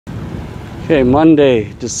Okay,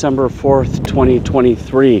 Monday, December 4th,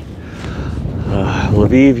 2023,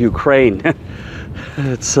 Lviv, Ukraine.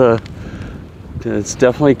 It's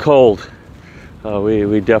definitely cold.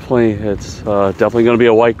 It's definitely going to be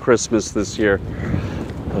a white Christmas this year.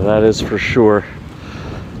 That is for sure.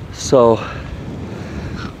 So,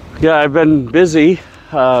 yeah, I've been busy.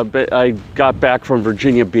 But I got back from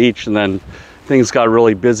Virginia Beach, and then things got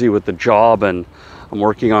really busy with the job, and I'm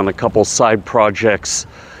working on a couple side projects.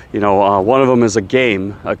 You know, one of them is a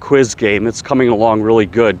quiz game. It's coming along really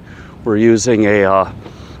good. We're using a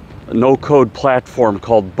no-code platform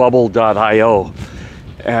called bubble.io,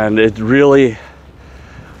 and you really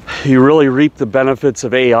reap the benefits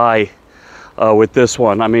of AI with this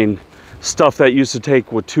one. I mean, stuff that used to take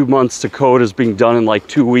 2 months to code is being done in like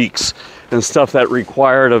 2 weeks, and stuff that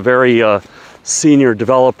required a very senior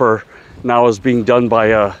developer now is being done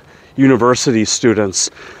by university students.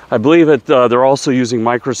 I believe that they're also using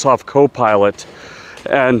Microsoft Copilot.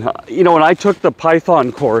 And you know, when I took the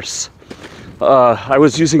Python course, I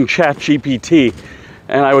was using ChatGPT,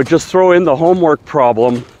 and I would just throw in the homework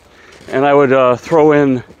problem, and I would throw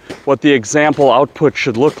in what the example output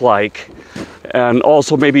should look like, and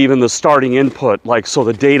also maybe even the starting input, like so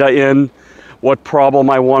the data in, what problem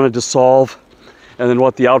I wanted to solve, and then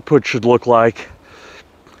what the output should look like.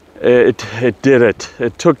 It did it.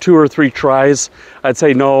 It took 2 or 3 tries. I'd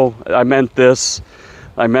say, no, I meant this,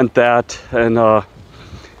 I meant that, and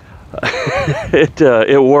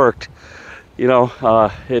it worked. You know,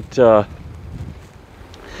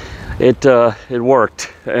 it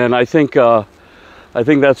worked, and I think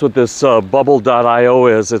that's what this bubble.io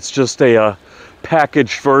is. It's just a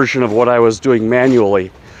packaged version of what I was doing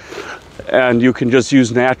manually, and you can just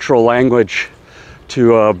use natural language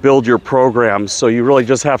to build your programs. So you really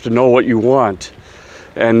just have to know what you want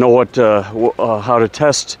and know what how to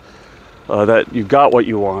test that you got what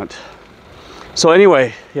you want. So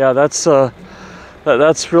anyway, yeah, that's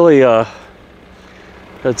really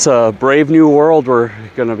it's a brave new world we're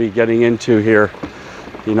going to be getting into here.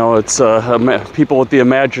 You know, it's people with the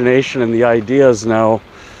imagination and the ideas now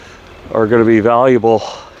are going to be valuable.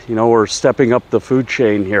 You know, we're stepping up the food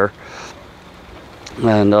chain here,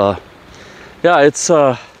 and yeah, it's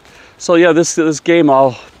so yeah, this game,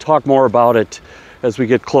 I'll talk more about it as we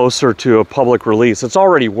get closer to a public release. It's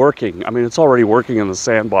already working. I mean, it's already working in the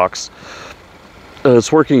sandbox.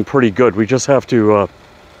 It's working pretty good. We just have to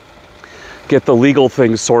get the legal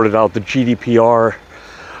things sorted out, the GDPR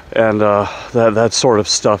and that sort of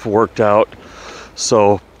stuff worked out.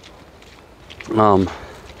 So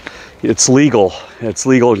it's legal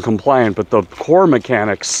and compliant, but the core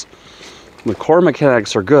mechanics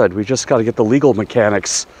are good. We just got to get the legal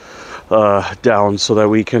mechanics down so that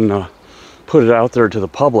we can put it out there to the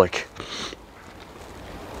public.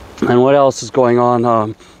 And what else is going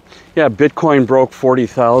on? Yeah, Bitcoin broke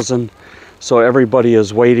 40,000, so everybody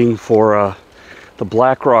is waiting for the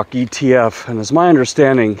BlackRock ETF. And as my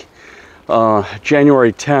understanding,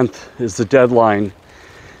 January 10th is the deadline.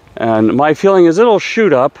 And my feeling is it'll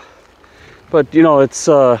shoot up, but you know, it's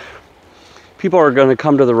people are going to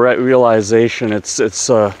come to the realization it's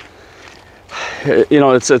you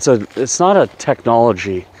know, it's not a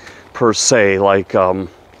technology per se like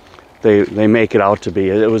they make it out to be.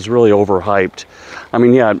 It was really overhyped. I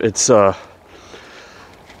mean, yeah, it's you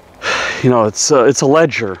know, it's a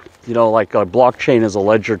ledger. You know, like a blockchain is a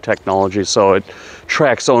ledger technology, so it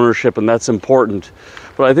tracks ownership, and that's important.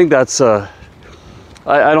 But I think that's I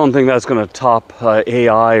don't think that's going to top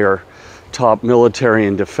AI or top military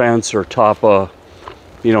and defense or top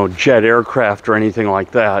you know, jet aircraft or anything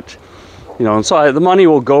like that. You know, and so the money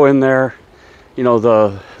will go in there. You know,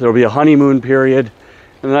 there'll be a honeymoon period,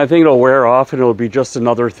 and then I think it'll wear off, and it'll be just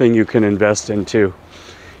another thing you can invest into,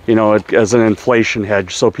 you know, as an inflation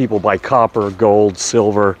hedge. So people buy copper, gold,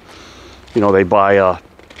 silver. You know, they buy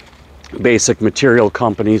basic material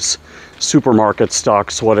companies, supermarket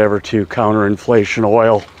stocks, whatever, to counter inflation.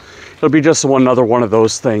 Oil. It'll be just another one of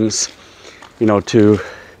those things. You know,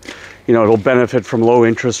 it'll benefit from low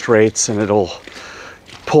interest rates, and it'll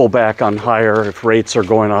pull back on higher if rates are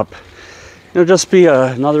going up. It'll just be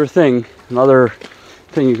another thing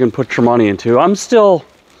you can put your money into. I'm still,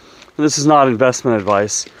 and this is not investment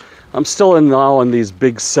advice, I'm still now in these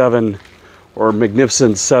big 7 or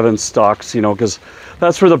magnificent 7 stocks, you know, because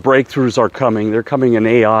that's where the breakthroughs are coming. They're coming in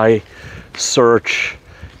AI, search,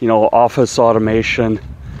 you know, office automation,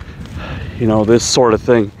 you know, this sort of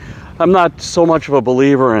thing. I'm not so much of a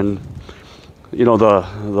believer in, you know, the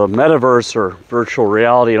metaverse or virtual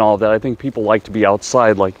reality and all of that. I think people like to be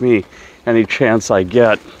outside like me. Any chance I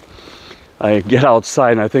get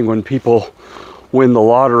outside. And I think when people win the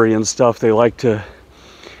lottery and stuff, they like to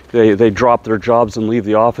they drop their jobs and leave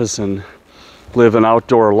the office and live an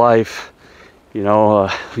outdoor life,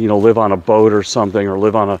 live on a boat or something, or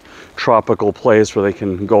live on a tropical place where they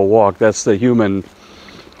can go walk. That's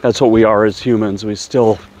what we are as humans. We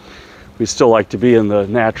still like to be in the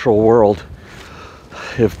natural world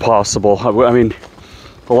if possible. I mean,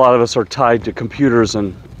 a lot of us are tied to computers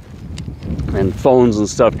and phones and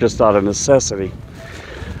stuff just out of necessity.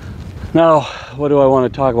 Now, what do I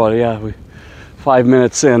want to talk about? Yeah, 5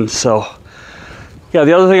 minutes in, so yeah,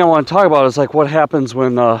 the other thing I want to talk about is like what happens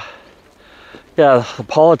when the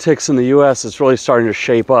politics in the US is really starting to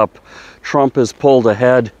shape up. Trump has pulled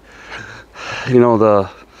ahead. The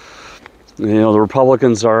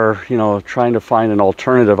Republicans are, trying to find an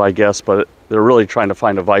alternative, I guess, but they're really trying to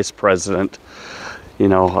find a vice president,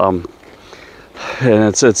 and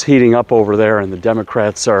it's heating up over there, and the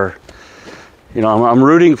Democrats are, I'm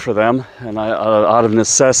rooting for them, and out of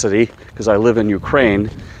necessity, because I live in Ukraine,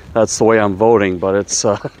 that's the way I'm voting, but it's,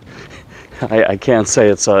 I can't say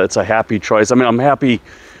it's a happy choice. I mean, I'm happy.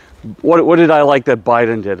 What did I like that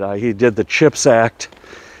Biden did? He did the CHIPS Act,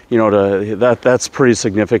 that's pretty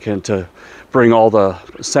significant to bring all the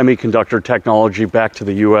semiconductor technology back to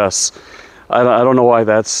the U.S. I don't know why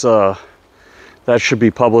that should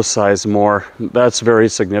be publicized more. That's very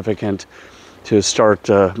significant to start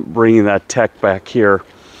bringing that tech back here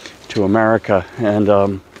to America. And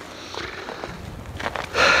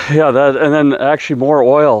and then actually more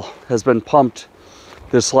oil has been pumped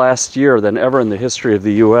this last year than ever in the history of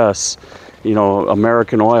the U.S.,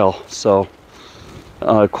 American oil. So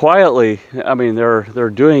quietly, I mean, they're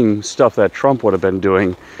doing stuff that Trump would have been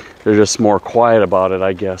doing. They're just more quiet about it,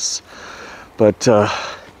 I guess. But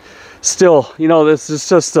still, this is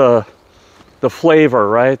just the flavor,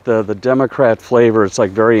 right? The Democrat flavor. It's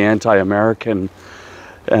like very anti-American,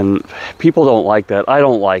 and people don't like that. I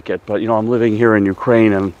don't like it, but I'm living here in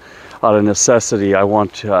Ukraine, and out of necessity, I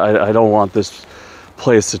don't want this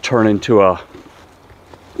place to turn into a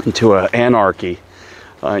anarchy.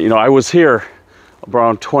 I was here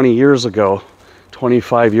around 20 years ago,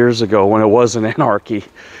 25 years ago, when it was an anarchy.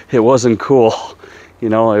 It wasn't cool. It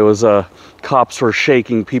was cops were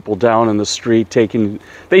shaking people down in the street,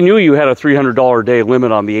 they knew you had a $300 a day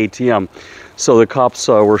limit on the ATM, so the cops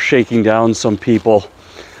were shaking down some people.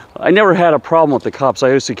 I never had a problem with the cops.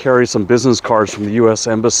 I used to carry some business cards from the U.S.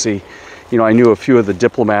 Embassy. I knew a few of the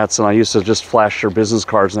diplomats, and I used to just flash their business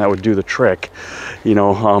cards, and that would do the trick. I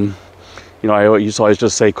used to always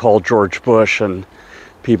just say, call George Bush, and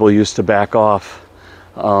people used to back off.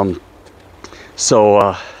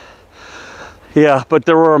 Yeah, but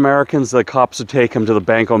there were Americans, the cops would take them to the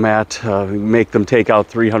bankomat, make them take out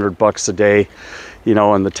 $300 a day,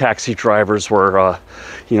 and the taxi drivers were,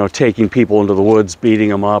 taking people into the woods, beating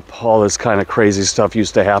them up. All this kind of crazy stuff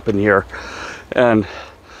used to happen here. And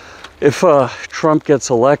if Trump gets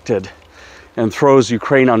elected and throws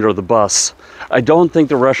Ukraine under the bus, I don't think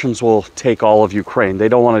the Russians will take all of Ukraine. They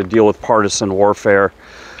don't want to deal with partisan warfare.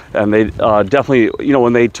 And they definitely,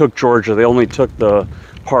 when they took Georgia, they only took the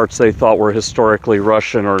parts they thought were historically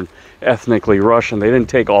Russian or ethnically Russian. They didn't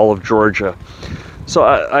take all of Georgia. So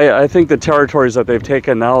I think the territories that they've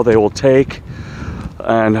taken now, they will take,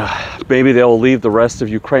 and maybe they'll leave the rest of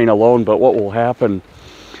Ukraine alone. But what will happen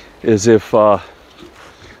is if the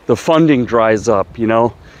funding dries up,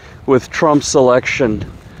 with Trump's election,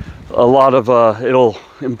 a lot of it'll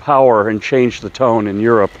empower and change the tone in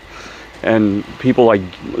Europe, and people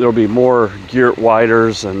there'll be more Geert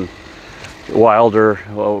Widers and Wilder,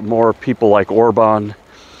 more people like Orban,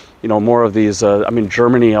 more of these.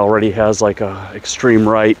 Germany already has like a extreme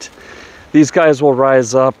right. These guys will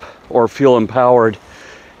rise up or feel empowered,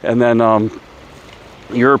 and then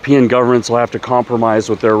European governments will have to compromise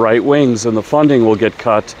with their right wings, and the funding will get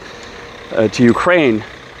cut to Ukraine.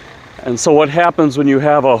 And so what happens when you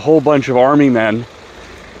have a whole bunch of army men,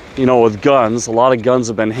 with guns? A lot of guns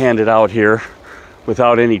have been handed out here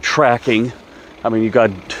without any tracking. You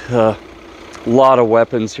got a lot of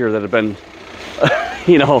weapons here that have been,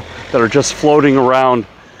 that are just floating around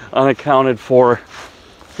unaccounted for.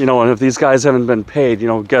 And if these guys haven't been paid,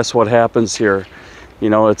 guess what happens here?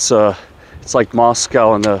 It's like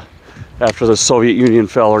Moscow after the Soviet Union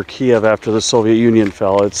fell, or Kiev after the Soviet Union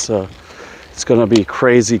fell. It's going to be a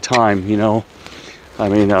crazy time,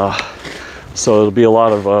 so it'll be a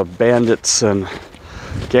lot of bandits and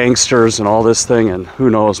gangsters and all this thing, and who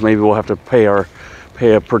knows, maybe we'll have to pay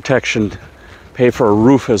for a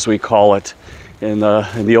roof, as we call it. In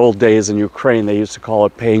the old days in Ukraine, they used to call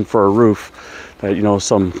it paying for a roof. That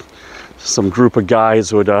some group of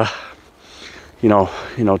guys would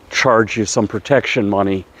charge you some protection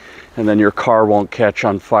money, and then your car won't catch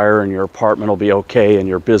on fire and your apartment will be okay and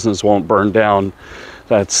your business won't burn down.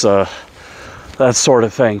 That's that sort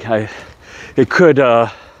of thing. It could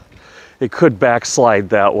backslide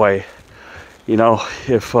that way, you know,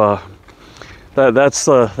 if that's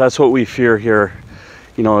what we fear here,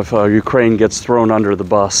 you know, if Ukraine gets thrown under the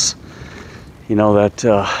bus, you know, that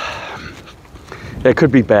it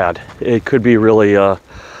could be bad. It could be really, you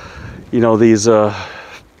know, these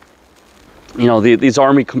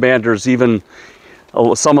army commanders, even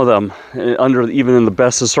some of them, even in the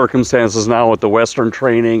best of circumstances now with the Western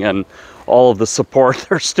training and all of the support,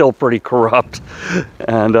 they're still pretty corrupt.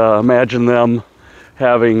 And imagine them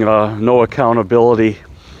having no accountability,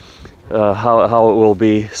 how it will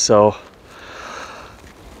be. So,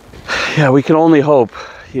 yeah, we can only hope.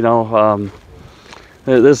 You know,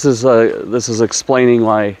 this is explaining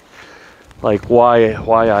why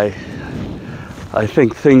I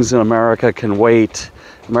think things in America can wait.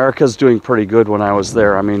 America's doing pretty good when I was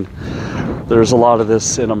there. I mean, there's a lot of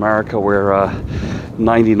this in America where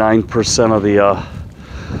 99% of the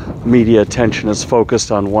media attention is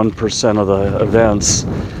focused on 1% of the events.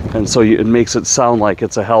 And so it makes it sound like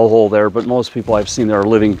it's a hellhole there, but most people I've seen there are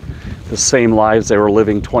living the same lives they were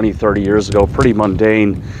living 20, 30 years ago, pretty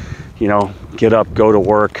mundane. You know, get up, go to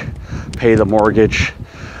work, pay the mortgage,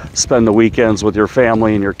 spend the weekends with your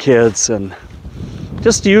family and your kids, and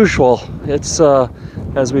just usual. It's,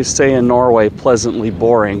 as we say in Norway, pleasantly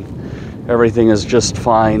boring. Everything is just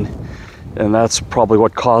fine, and that's probably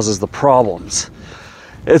what causes the problems.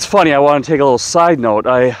 It's funny, I want to take a little side note.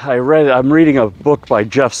 I'm reading a book by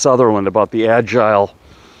Jeff Sutherland about the Agile,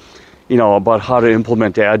 you know, about how to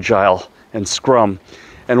implement Agile and Scrum.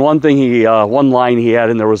 And one line he had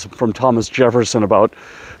in there was from Thomas Jefferson about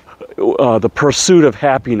the pursuit of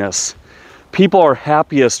happiness. People are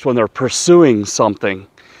happiest when they're pursuing something.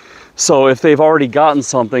 So if they've already gotten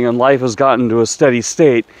something and life has gotten to a steady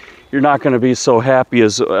state, you're not going to be so happy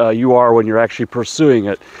as you are when you're actually pursuing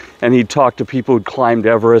it. And he'd talked to people who'd climbed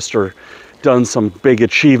Everest or done some big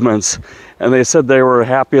achievements, and they said they were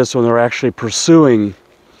happiest when they're actually pursuing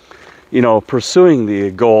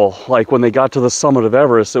the goal. Like when they got to the summit of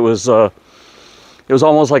Everest, it was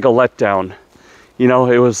almost like a letdown. You know,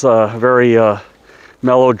 it was very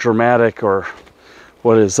melodramatic, or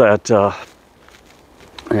what is that?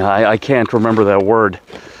 I can't remember that word.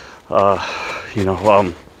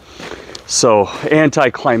 So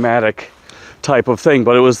anticlimactic type of thing.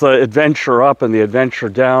 But it was the adventure up and the adventure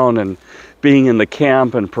down, and being in the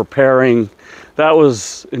camp and preparing. That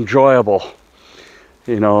was enjoyable.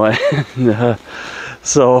 You know, and,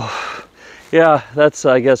 so yeah, that's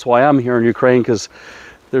I guess why I'm here in Ukraine, because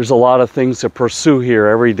there's a lot of things to pursue here.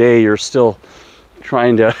 Every day you're still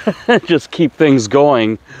trying to just keep things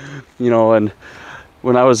going, you know. And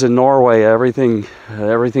when I was in Norway, everything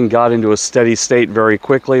got into a steady state very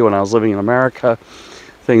quickly. When I was living in America,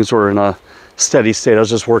 things were in a steady state. I was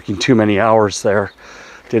just working too many hours there.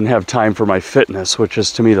 Didn't have time for my fitness, which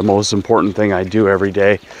is to me the most important thing I do every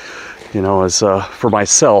day. You know, as for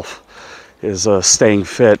myself, is staying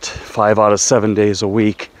fit 5 out of 7 days a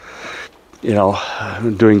week. You know,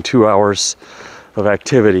 doing 2 hours of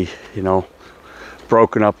activity, you know,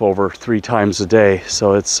 broken up over 3 times a day.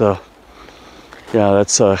 So it's yeah,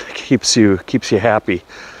 that's keeps you happy.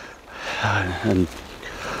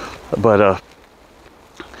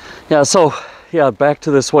 Yeah, so yeah, back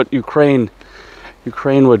to this, what Ukraine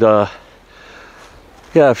would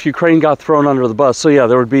if Ukraine got thrown under the bus, so yeah,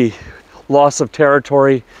 there would be loss of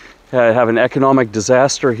territory, have an economic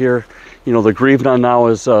disaster here. You know, the hryvnia now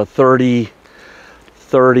is 37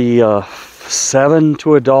 to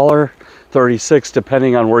 $1, 36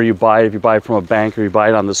 depending on where you buy. If you buy from a bank or you buy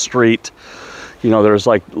it on the street, you know, there's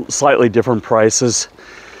like slightly different prices.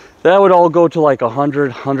 That would all go to like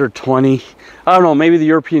 100, 120. I don't know, maybe the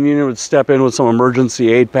European Union would step in with some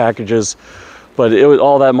emergency aid packages, but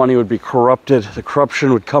all that money would be corrupted. The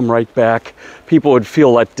corruption would come right back. People would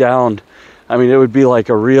feel let down. I mean, it would be like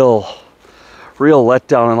a real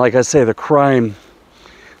letdown. And like I say, the crime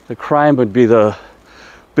would be the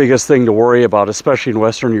biggest thing to worry about, especially in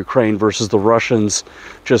Western Ukraine versus the Russians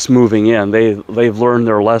just moving in. They've learned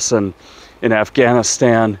their lesson in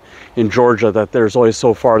Afghanistan, in Georgia, that there's always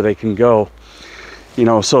so far they can go. You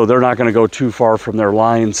know, so they're not going to go too far from their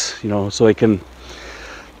lines, you know, so they can.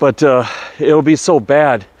 But it'll be so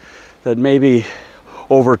bad that maybe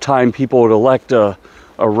over time people would elect a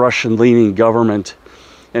Russian-leaning government,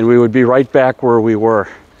 and we would be right back where we were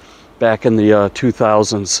back in the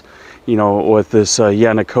 2000s, you know, with this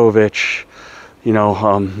Yanukovych, you know,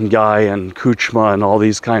 guy, and Kuchma and all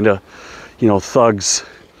these kind of, you know, thugs,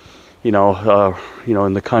 you know,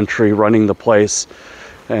 in the country running the place.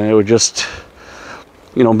 And it would just,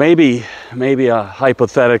 you know, maybe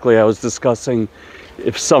hypothetically, I was discussing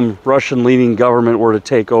if some Russian-leaning government were to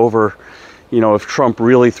take over, you know, if Trump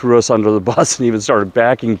really threw us under the bus and even started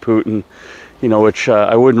backing Putin, you know, which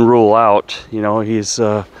I wouldn't rule out. You know, he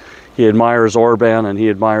admires Orban and he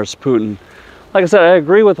admires Putin. Like I said, I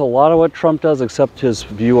agree with a lot of what Trump does, except his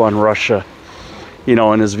view on Russia, you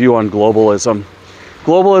know, and his view on globalism.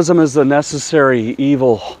 Globalism is the necessary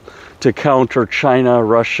evil to counter China,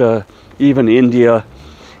 Russia, even India.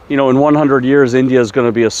 You know, in 100 years, India is going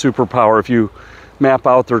to be a superpower. If you map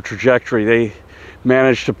out their trajectory, they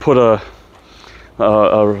managed to put a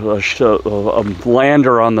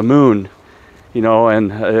lander on the moon, you know,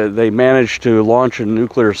 and they managed to launch a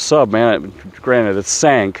nuclear sub. Man, granted, it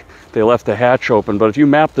sank. They left the hatch open. But if you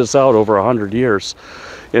map this out over 100 years,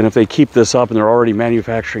 and if they keep this up and they're already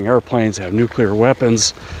manufacturing airplanes, have nuclear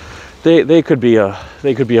weapons, they could be a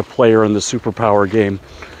player in the superpower game.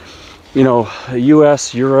 You know,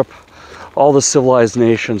 U.S., Europe, all the civilized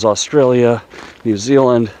nations, Australia, New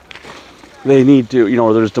Zealand, they need to, you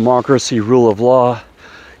know, there's democracy, rule of law,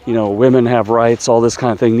 you know, women have rights, all this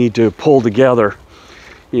kind of thing need to pull together.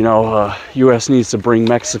 You know, U.S. needs to bring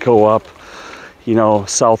Mexico up. You know,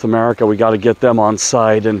 South America, we got to get them on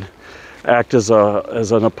side and act as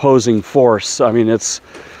an opposing force. I mean,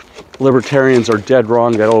 libertarians are dead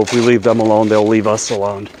wrong that, oh, if we leave them alone, they'll leave us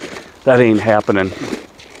alone. That ain't happening.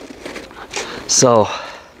 So,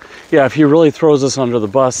 yeah, if he really throws us under the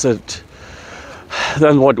bus,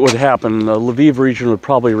 then what would happen? The Lviv region would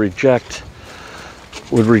probably reject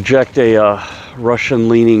a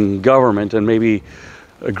Russian-leaning government and maybe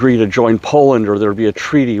agree to join Poland, or there'd be a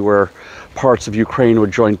treaty where parts of Ukraine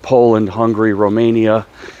would join Poland, Hungary, Romania,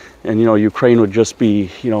 and, you know, Ukraine would just be,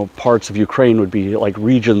 you know, parts of Ukraine would be like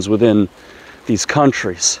regions within these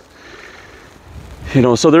countries. You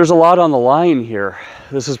know, so there's a lot on the line here.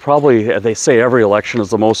 This is probably, they say every election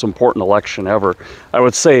is the most important election ever. I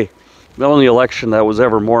would say the only election that was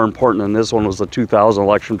ever more important than this one was the 2000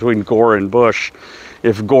 election between Gore and Bush.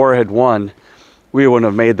 If Gore had won, we wouldn't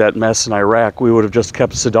have made that mess in Iraq. We would have just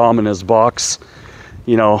kept Saddam in his box,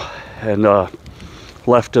 you know, and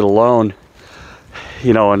left it alone,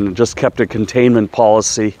 you know, and just kept a containment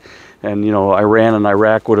policy. And, you know, Iran and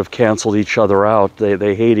Iraq would have canceled each other out.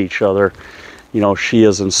 They hate each other, you know,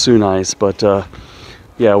 Shias and Sunnis. But,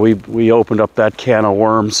 yeah, we opened up that can of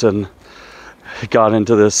worms and got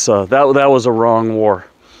into this. That was a wrong war,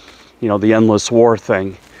 you know, the endless war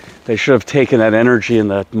thing. They should have taken that energy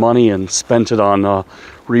and that money and spent it on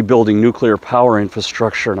rebuilding nuclear power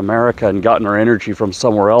infrastructure in America and gotten our energy from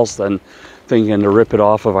somewhere else than thinking to rip it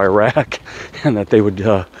off of Iraq, and that they would,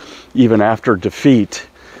 even after defeat,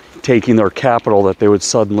 taking their capital, that they would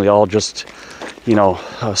suddenly all just, you know,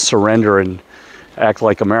 surrender and act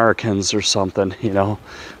like Americans or something, you know.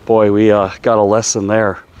 Boy, we got a lesson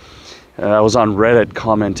there. I was on Reddit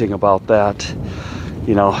commenting about that.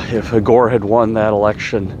 You know, if Gore had won that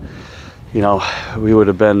election, you know, we would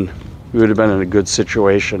have been in a good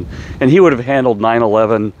situation, and he would have handled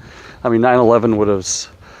 9/11. I mean, 9/11 would have,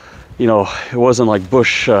 you know, it wasn't like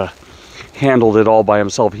Bush handled it all by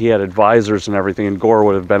himself. He had advisors and everything, and Gore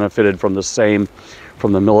would have benefited from the same,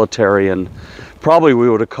 from the military, and probably we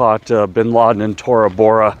would have caught bin Laden in Tora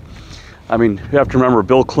Bora. I mean, you have to remember,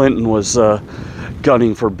 Bill Clinton was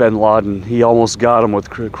gunning for bin Laden. He almost got him with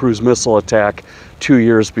cruise missile attack 2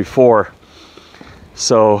 years before.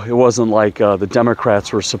 So it wasn't like the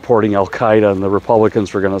Democrats were supporting Al-Qaeda and the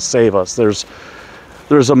Republicans were going to save us. There's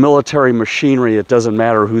a military machinery. It doesn't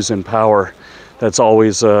matter who's in power. That's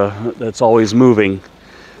always moving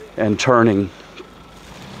and turning.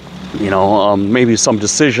 You know, maybe some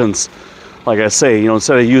decisions, like I say, you know,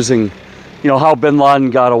 instead of using, you know, how bin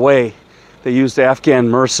Laden got away, they used Afghan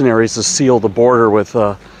mercenaries to seal the border with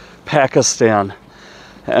Pakistan.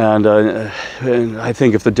 And I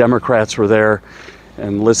think if the Democrats were there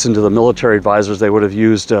and listened to the military advisors, they would have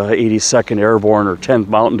used 82nd Airborne or 10th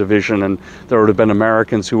Mountain Division, and there would have been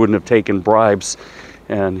Americans who wouldn't have taken bribes,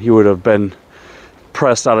 and he would have been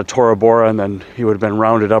pressed out of Tora Bora, and then he would have been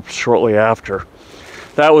rounded up shortly after.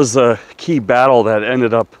 That was the key battle that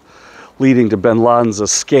ended up leading to bin Laden's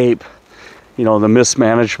escape. You know, the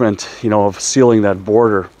mismanagement, you know, of sealing that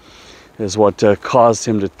border is what caused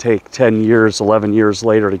him to take 10 years, 11 years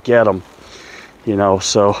later to get him, you know.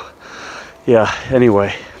 So, yeah,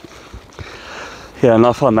 anyway. Yeah,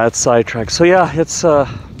 enough on that sidetrack. So, yeah, it's, yeah,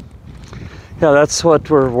 that's what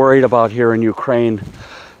we're worried about here in Ukraine.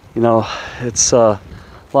 You know, it's a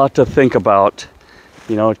lot to think about.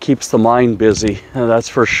 You know, it keeps the mind busy, that's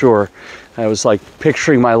for sure. I was like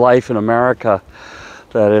picturing my life in America,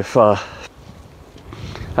 that if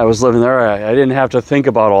I was living there, I didn't have to think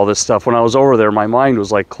about all this stuff. When I was over there, my mind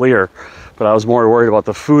was like clear, but I was more worried about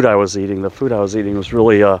the food I was eating. The food I was eating was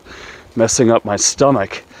really messing up my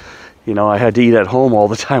stomach. You know, I had to eat at home all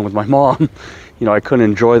the time with my mom. You know, I couldn't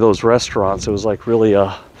enjoy those restaurants. It was like really,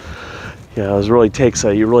 yeah, it was really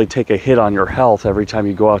you really take a hit on your health every time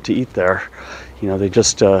you go out to eat there. You know, they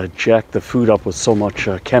just jack the food up with so much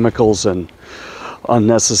chemicals and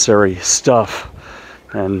unnecessary stuff.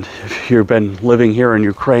 And if you've been living here in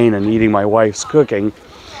Ukraine and eating my wife's cooking,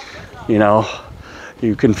 you know,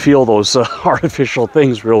 you can feel those artificial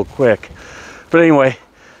things real quick. But anyway,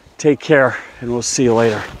 take care, and we'll see you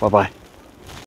later. Bye-bye.